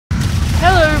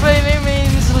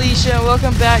Nation,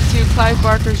 welcome back to Clive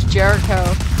Barker's Jericho.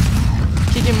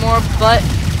 Kicking more butt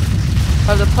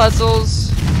of the puzzles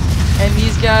and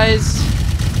these guys.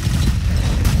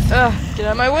 Ugh, get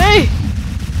out of my way!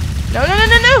 No, no, no,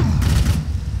 no, no!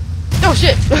 Oh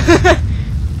shit! I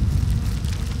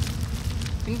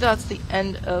think that's the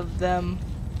end of them.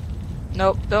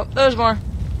 Nope, nope, there's more.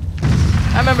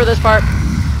 I remember this part.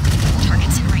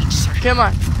 Targets in range, sir. Come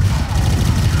on.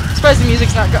 I'm surprised the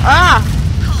music's not going. Ah!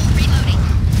 Cole, reloading.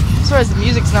 I'm surprised the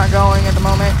music's not going at the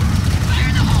moment. Fire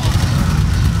in the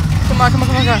hole. Come on, come on,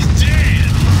 come on, come on.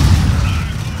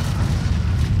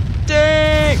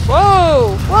 Dang!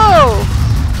 Whoa! Whoa!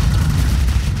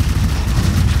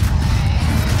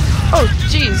 Oh,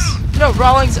 jeez. No,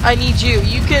 Rawlings, I need you.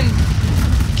 You can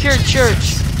cure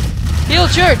Church. Heal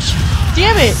Church!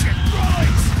 Damn it!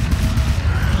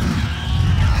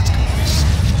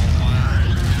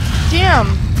 Damn!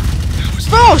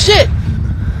 Oh, shit!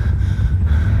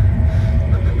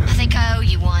 I think I owe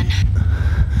you one.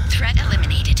 Threat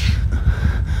eliminated.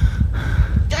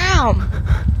 Damn!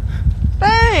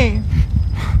 Bang!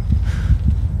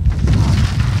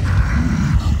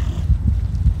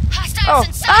 Hostiles Oh!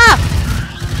 inside. Ah!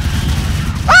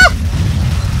 Ah!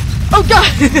 Oh god!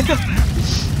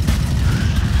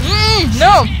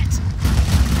 No!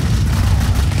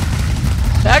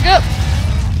 Back up!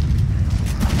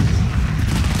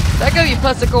 Back up, you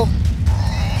pussicle!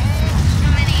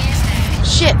 How many is there?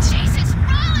 Shit! Jesus,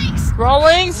 Rawlings!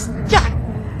 Rawlings? God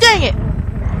dang it!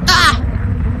 Ah!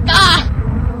 Ah!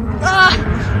 Ah!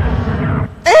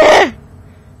 Eh!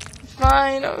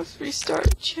 Fine, I'll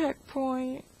restart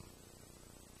checkpoint.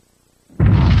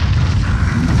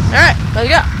 Alright, let's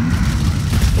go!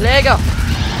 Let go!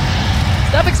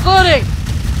 Stop exploding!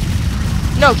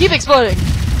 No, keep exploding!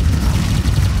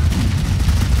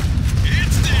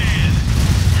 It's dead.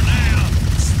 For now.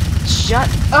 Shut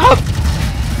up!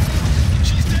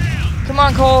 She's down. Come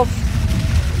on, Cole!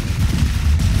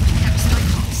 That was my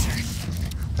fault, sir.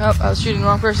 Oh, I was shooting the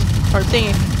wrong person. Or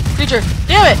thingy. Creature!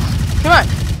 Damn it! Come on!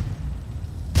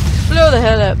 Blow the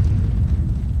hell up.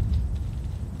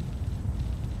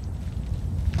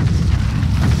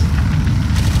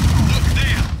 Look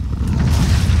there.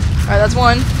 Alright, that's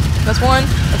one. That's one.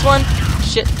 That's one.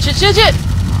 Shit, shit, shit, shit!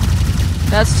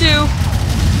 That's 2.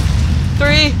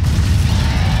 3.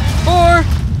 4.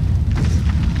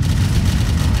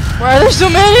 Why are there so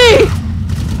many?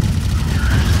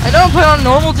 I know I'm playing on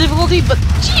normal difficulty, but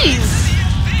jeez!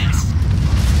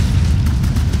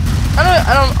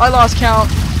 I lost count.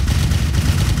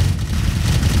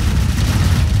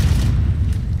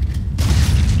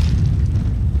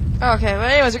 Okay, but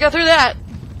anyways, we got through that.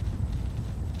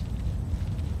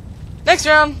 Next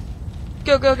round.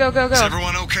 Go, go, go, go, Is go.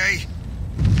 everyone okay?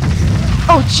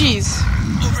 Oh, jeez.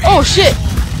 Over Oh, here. shit.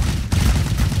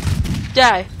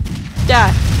 Die.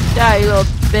 Die. Die, you little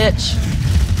bitch.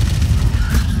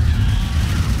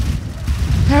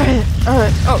 Alright,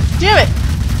 alright. Oh, damn it.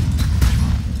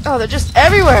 Oh, they're just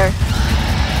everywhere.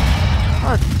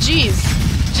 Oh, jeez.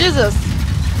 Jesus.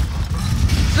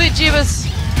 Sweet Jeebus.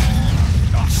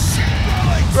 Oh,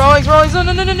 shit. Rawlings, Rawlings. No,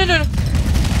 no, no, no, no, no.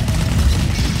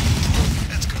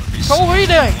 That's gonna be Cole, what are you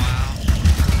doing?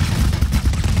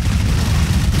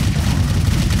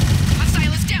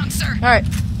 Hostile is down, sir. Alright.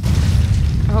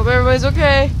 I hope everybody's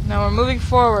okay. Now we're moving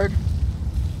forward.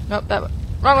 Nope, that way.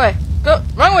 Wrong way. Go.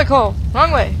 Wrong way, Cole.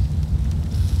 Wrong way.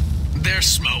 They're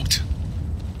smoked.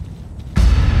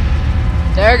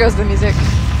 There goes the music.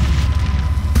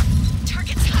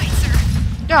 Target's high,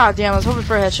 sir. God damn, I was hoping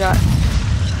for a headshot.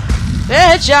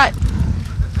 Yeah, headshot!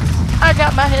 I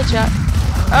got my headshot.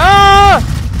 Ah!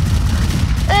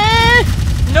 Eh!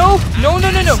 No! No,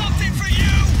 no, no, no! Something for you.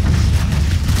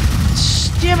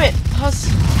 Damn it! Huss.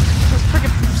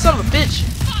 Freaking son of a bitch.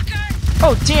 Fucker!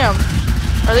 Oh, damn.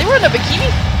 Are they wearing a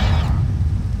bikini?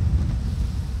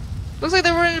 Looks like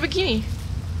they're wearing a bikini.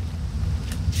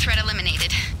 Threat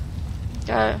eliminated.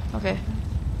 Got it. Okay.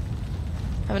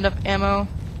 Have enough ammo.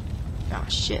 Ah,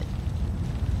 shit.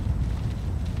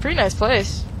 Pretty nice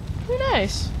place. Pretty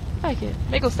nice. I like it.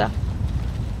 Maple stuff.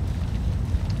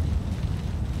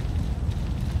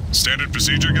 Standard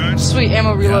procedure, guys. Sweet,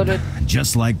 ammo reloaded. Yep,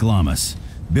 just like Glamis.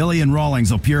 Billy and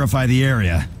Rawlings will purify the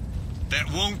area. That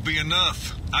won't be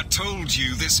enough. I told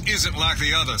you this isn't like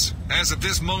the others. As of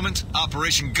this moment,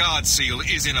 Operation God Seal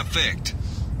is in effect.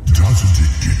 Doesn't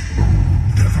it get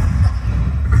old, Devon?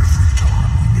 Every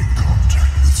time we make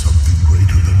contact with something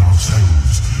greater than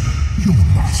ourselves, your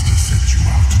master sets you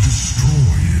out to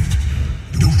destroy it.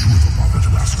 Don't you ever bother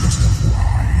to ask yourself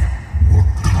why? What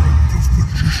kind of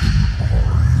magician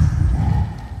are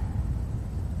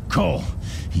you? Cole,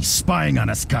 he's spying on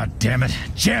us, goddammit.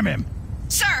 Jam him!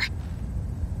 Sir!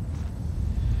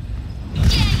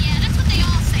 Yeah, that's what they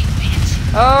all say, bitch.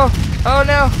 Oh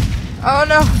no. Oh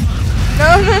no. No.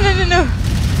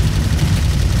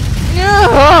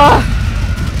 No!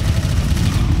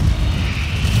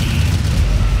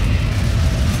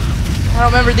 I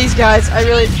don't remember these guys. I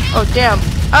really... Oh, damn.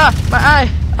 Ah, my eye.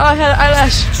 Oh, I had an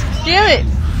eyelash. Damn it.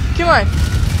 Come on.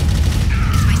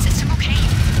 Is my system okay?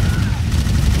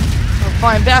 Oh,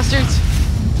 fine, bastards.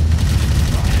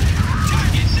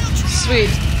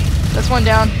 Sweet. That's one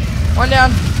down. One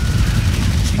down.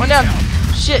 One down.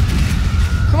 Shit.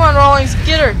 Come on, Rawlings.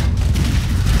 Get her.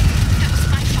 That was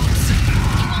my fault, sir.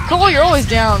 You won't Cole, you're always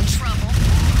down. trouble.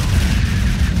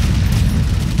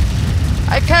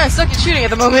 I kind of suck at shooting at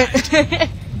the moment. Is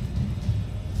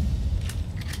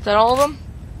that all of them?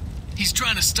 He's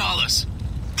trying to stall us.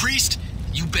 Priest,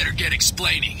 you better get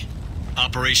explaining.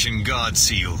 Operation God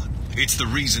Seal. It's the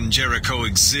reason Jericho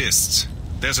exists.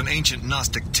 There's an ancient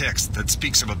Gnostic text that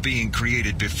speaks of a being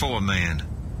created before man.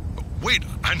 Wait,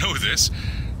 I know this.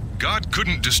 God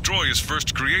couldn't destroy his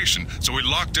first creation, so he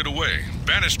locked it away,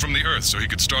 banished from the earth so he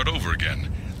could start over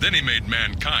again. Then he made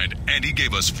mankind, and he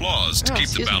gave us flaws to keep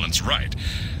the balance right.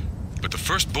 But the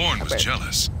firstborn was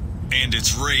jealous. And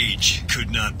its rage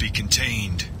could not be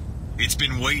contained. It's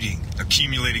been waiting,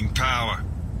 accumulating power.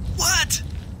 What?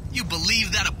 You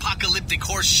believe that apocalyptic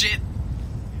horse shit?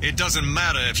 It doesn't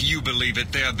matter if you believe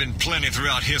it, there have been plenty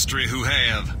throughout history who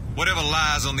have. Whatever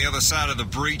lies on the other side of the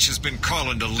breach has been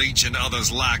calling to Leech and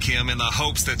others like him in the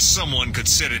hopes that someone could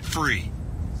set it free.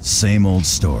 Same old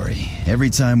story. Every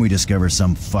time we discover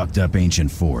some fucked up ancient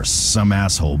force, some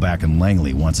asshole back in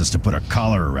Langley wants us to put a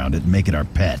collar around it and make it our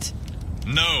pet.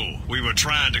 No, we were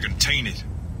trying to contain it.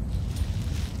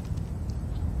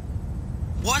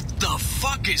 What the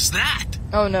fuck is that?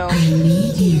 Oh no. I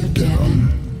need you, Devin.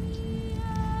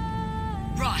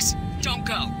 Ross, don't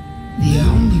go. The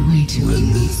only way to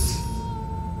end this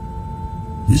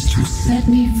is to set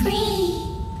me free.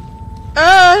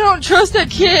 I don't trust that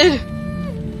kid.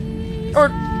 Or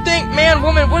think, man,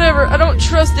 woman, whatever. I don't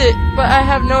trust it, but I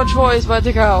have no choice but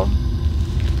to go.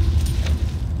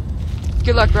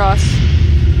 Good luck, Ross.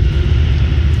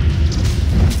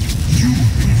 You've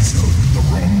been serving the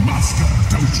wrong master,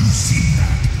 don't you see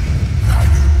that?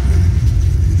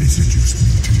 They seduced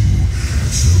me too.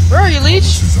 So Where are you, Leech?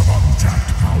 promises of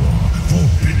untapped power,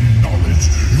 forbidden knowledge,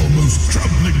 your most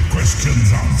troubling questions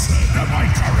answered. Am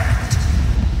I correct?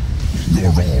 You're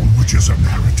all witches and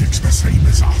heretics the same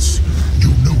as us. You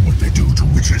know what they do to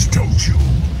witches, don't you?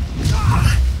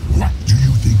 What do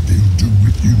you think they'll do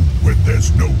with you when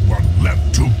there's no one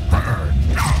left to burn?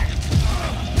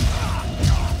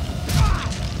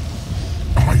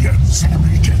 I am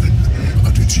sorry, Kevin,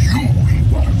 but it's you he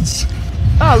wants.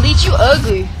 Oh, Leech, you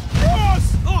ugly.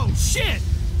 Ross! Oh, shit!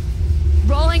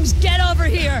 Rawlings, get over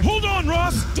here! Hold on,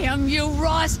 Ross! Damn you,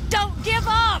 Ross! Don't give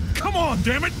up! Come on,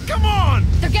 damn it! Come on!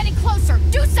 They're getting closer!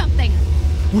 Do something!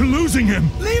 We're losing him!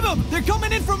 Leave him! They're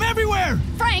coming in from everywhere!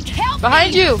 Frank, help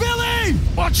Behind me! you! Billy!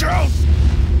 Watch out!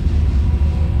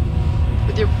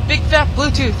 With your big fat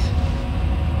Bluetooth.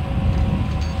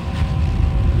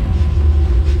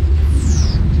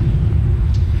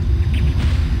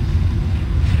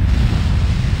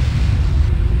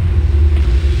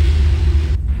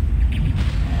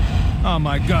 Oh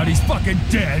my god, he's fucking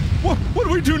dead! What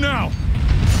do we do now?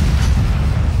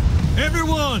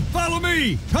 Everyone, follow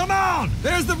me! Come on!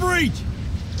 There's the breach!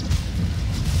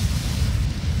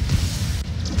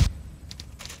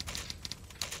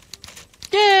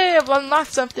 Yay, I've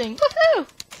unlocked something. Woohoo!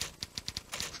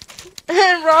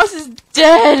 And Ross is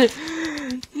dead!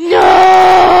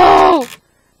 No!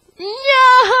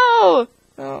 No!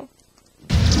 Oh.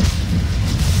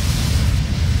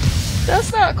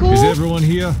 That's not cool. Is everyone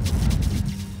here?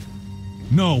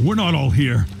 No, we're not all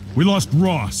here. We lost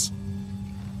Ross.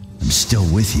 I'm still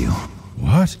with you.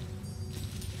 What?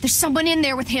 There's someone in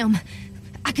there with him.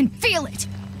 I can feel it.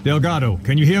 Delgado,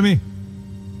 can you hear me?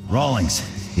 Rawlings,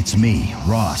 it's me,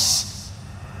 Ross.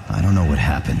 I don't know what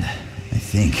happened. I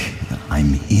think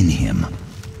I'm in him.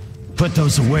 Put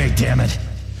those away, damn it.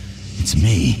 It's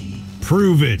me.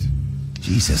 Prove it.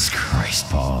 Jesus Christ,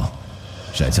 Paul.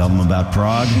 Should I tell them about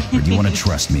Prague, or do you want to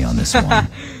trust me on this one?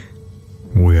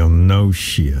 Well, no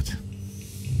shit.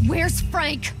 Where's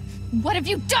Frank? What have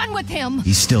you done with him?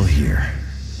 He's still here.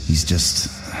 He's just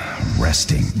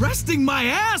resting. Resting my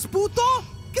ass, puto?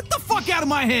 Get the fuck out of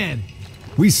my head!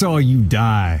 We saw you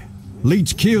die.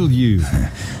 Leech killed you.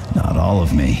 Not all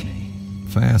of me.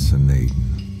 Fascinating.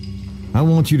 I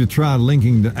want you to try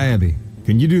linking to Abby.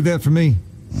 Can you do that for me?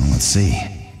 Well, let's see.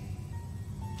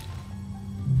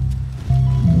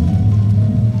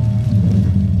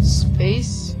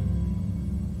 Space.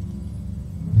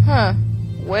 Huh.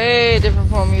 Way different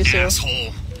from what I'm used to.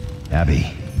 Asshole.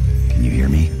 Abby, can you hear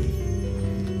me?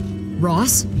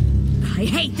 Ross? I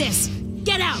hate this!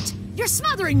 Get out! You're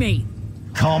smothering me!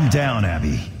 Calm down,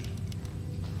 Abby.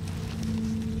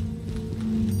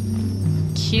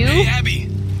 Q? Hey, Abby,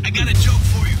 I got a joke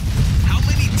for you. How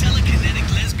many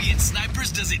telekinetic lesbian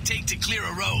snipers does it take to clear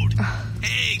a road?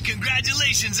 Hey,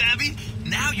 congratulations, Abby.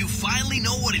 Now you finally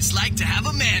know what it's like to have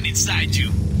a man inside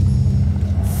you.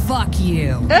 Fuck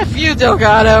you. F you,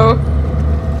 Delgado.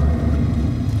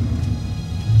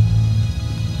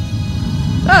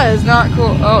 That is not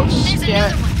cool. Oh, There's shit.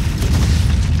 another one.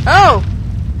 Oh!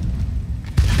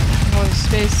 Oh,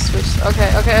 space switch. Okay,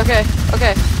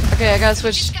 I gotta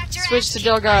switch Just got your switch ass to kicked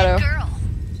by a Delgado. girl.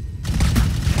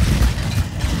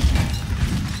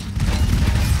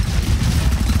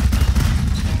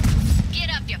 Get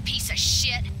up, you piece of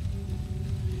shit.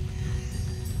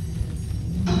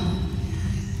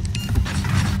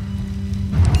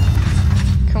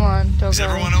 Come on, Delgado. Is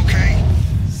everyone okay?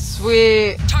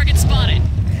 Sweet. Target spotted.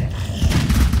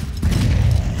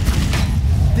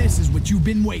 This is what you've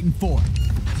been waiting for.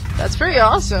 That's pretty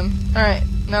awesome. Alright,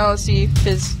 now let's see if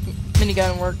his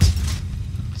minigun works.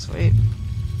 Sweet.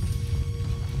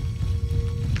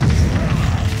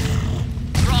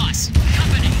 Ross,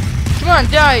 company. Come on,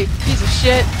 die, you piece of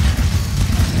shit.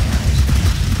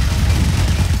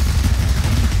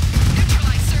 Good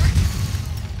try, sir.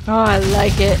 Oh, I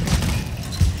like it.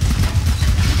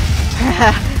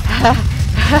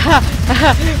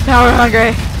 Power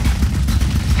hungry.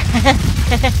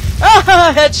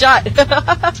 Oh, headshot.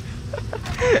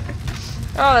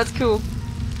 Oh, that's cool.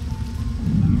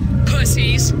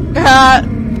 Pussies.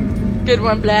 Good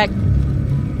one, Black.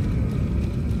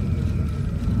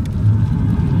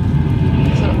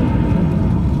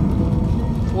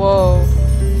 Whoa.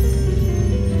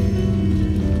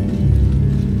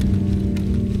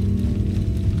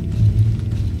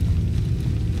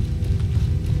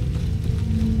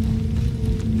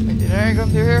 Wait, did I come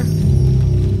through here?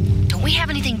 Don't we have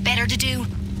anything better to do?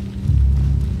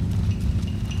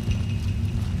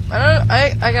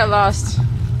 I got lost.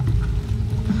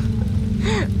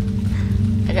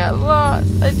 I got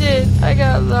lost. I did. I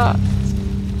got lost.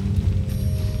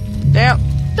 Damn.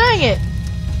 Dang it.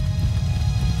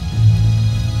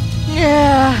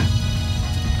 Yeah.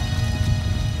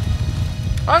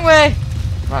 Wrong way.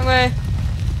 Wrong way.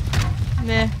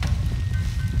 Nah.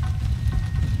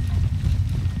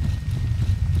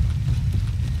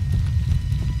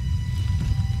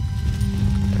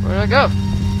 Where'd I go?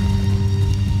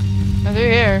 Oh,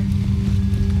 through here.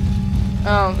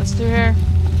 Oh, it's through here.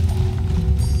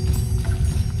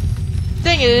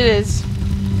 Dang it, it is.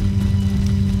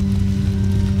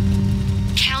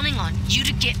 Counting on you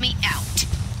to get me out.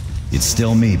 It's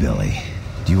still me, Billy.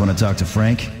 Do you want to talk to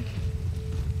Frank?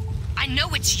 I know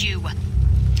it's you.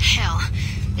 Hell,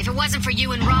 if it wasn't for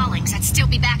you and Rawlings, I'd still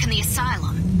be back in the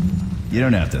asylum. You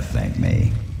don't have to thank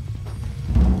me.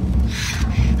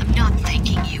 I'm not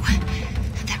thanking you.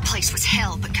 That place was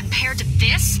hell, but compared to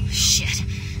this, shit.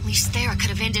 At least there I could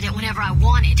have ended it whenever I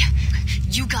wanted.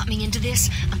 You got me into this.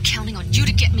 I'm counting on you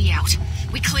to get me out.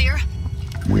 We clear?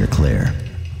 We're clear.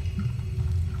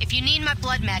 If you need my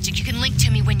blood magic, you can link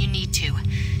to me when you need to.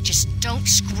 Just don't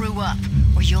screw up,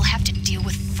 or you'll have to deal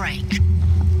with Frank.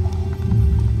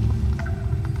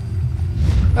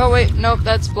 Oh wait, nope,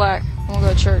 that's Black. I'm gonna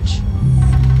go to church.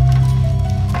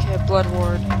 Okay, blood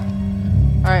ward.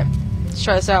 Alright, let's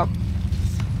try this out.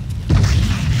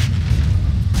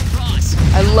 Ross.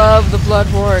 I love the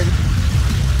blood ward.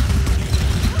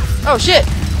 Oh shit!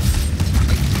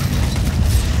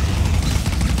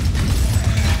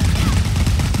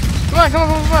 Come on, come on,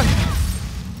 come on, come on!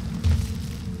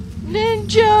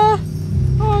 Ninja!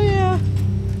 Oh yeah!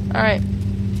 Alright,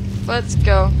 let's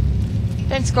go.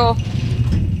 Thanks, Cole.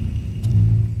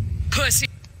 Pussy.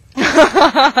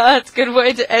 That's a good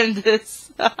way to end this.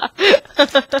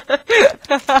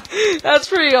 That's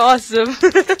pretty awesome.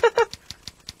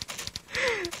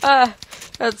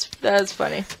 That's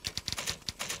funny.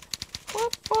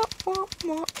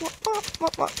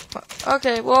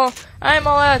 Okay, well, I'm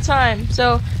all out of time,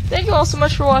 so thank you all so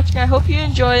much for watching. I hope you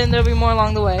enjoyed, and there'll be more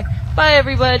along the way. Bye,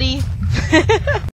 everybody!